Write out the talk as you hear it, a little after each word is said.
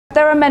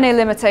There are many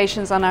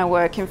limitations on our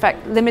work. In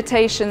fact,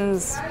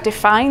 limitations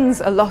defines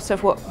a lot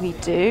of what we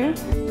do.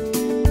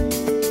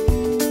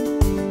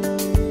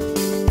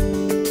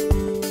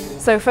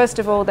 So first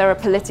of all, there are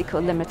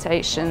political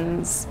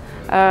limitations.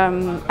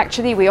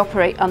 Actually, we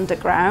operate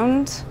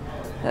underground.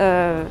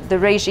 The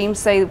regimes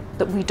say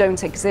that we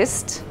don't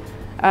exist.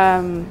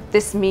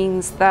 This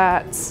means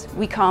that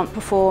we can't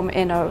perform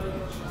in a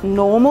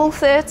normal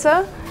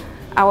theatre.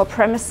 Our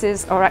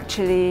premises are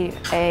actually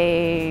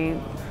a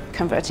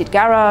converted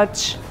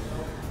garage.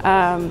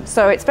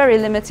 So it's very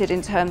limited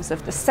in terms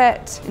of the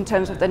set, in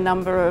terms of the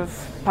number of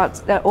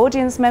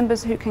audience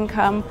members who can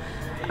come.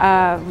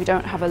 We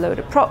don't have a load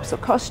of props or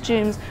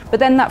costumes, but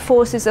then that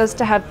forces us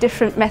to have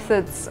different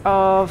methods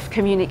of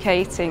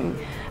communicating.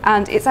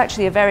 And it's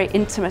actually a very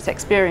intimate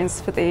experience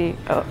for the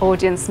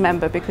audience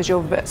member because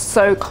you're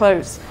so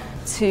close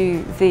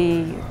to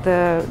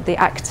the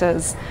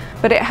actors.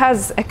 But it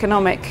has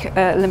economic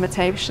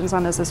limitations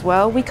on us as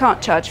well. We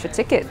can't charge for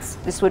tickets.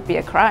 This would be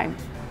a crime.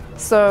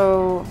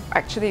 So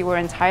actually we're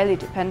entirely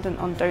dependent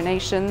on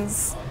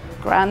donations,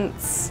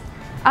 grants,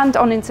 and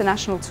on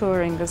international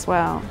touring as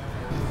well.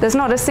 There's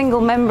not a single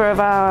member of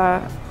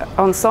our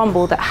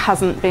ensemble that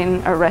hasn't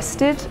been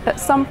arrested at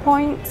some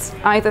point,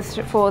 either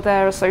for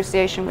their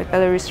association with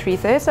Belarus Free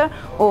Theatre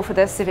or for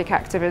their civic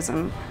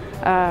activism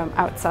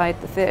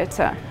outside the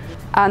theatre.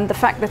 And the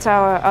fact that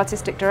our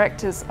artistic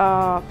directors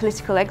are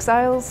political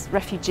exiles,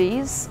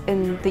 refugees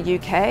in the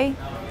UK,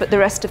 but the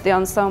rest of the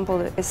ensemble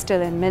is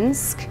still in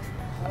Minsk.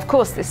 Of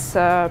course, this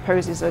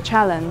poses a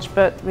challenge,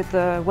 but with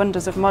the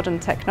wonders of modern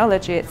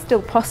technology, it's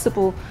still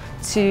possible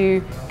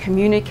to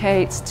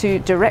communicate, to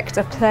direct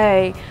a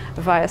play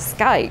via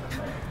Skype.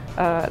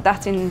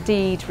 That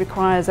indeed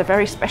requires a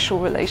very special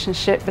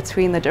relationship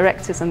between the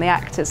directors and the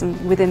actors and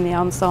within the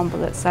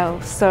ensemble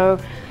itself. So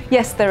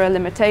yes, there are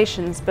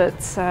limitations, but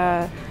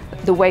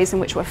the ways in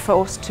which we're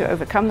forced to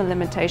overcome the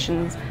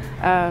limitations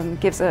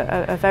gives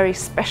a very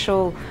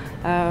special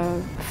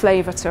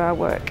flavour to our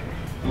work.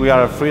 We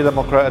are a free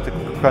democratic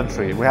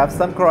country. We have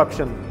some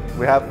corruption.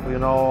 We have,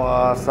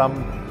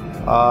 some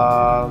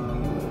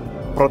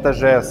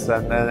proteges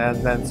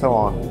and so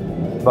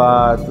on.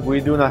 But we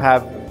do not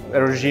have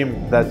a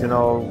regime that,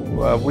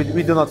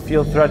 we do not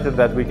feel threatened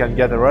that we can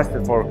get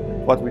arrested for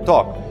what we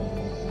talk.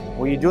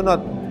 We do not,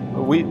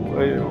 we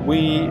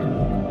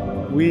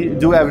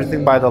do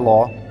everything by the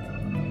law,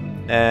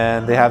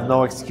 and they have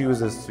no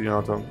excuses,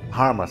 to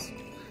harm us.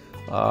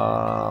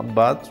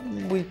 But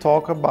we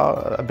talk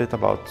a bit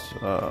about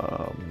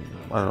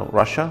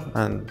Russia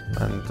and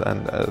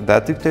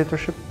that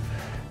dictatorship,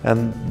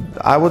 and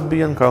I would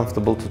be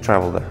uncomfortable to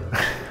travel there.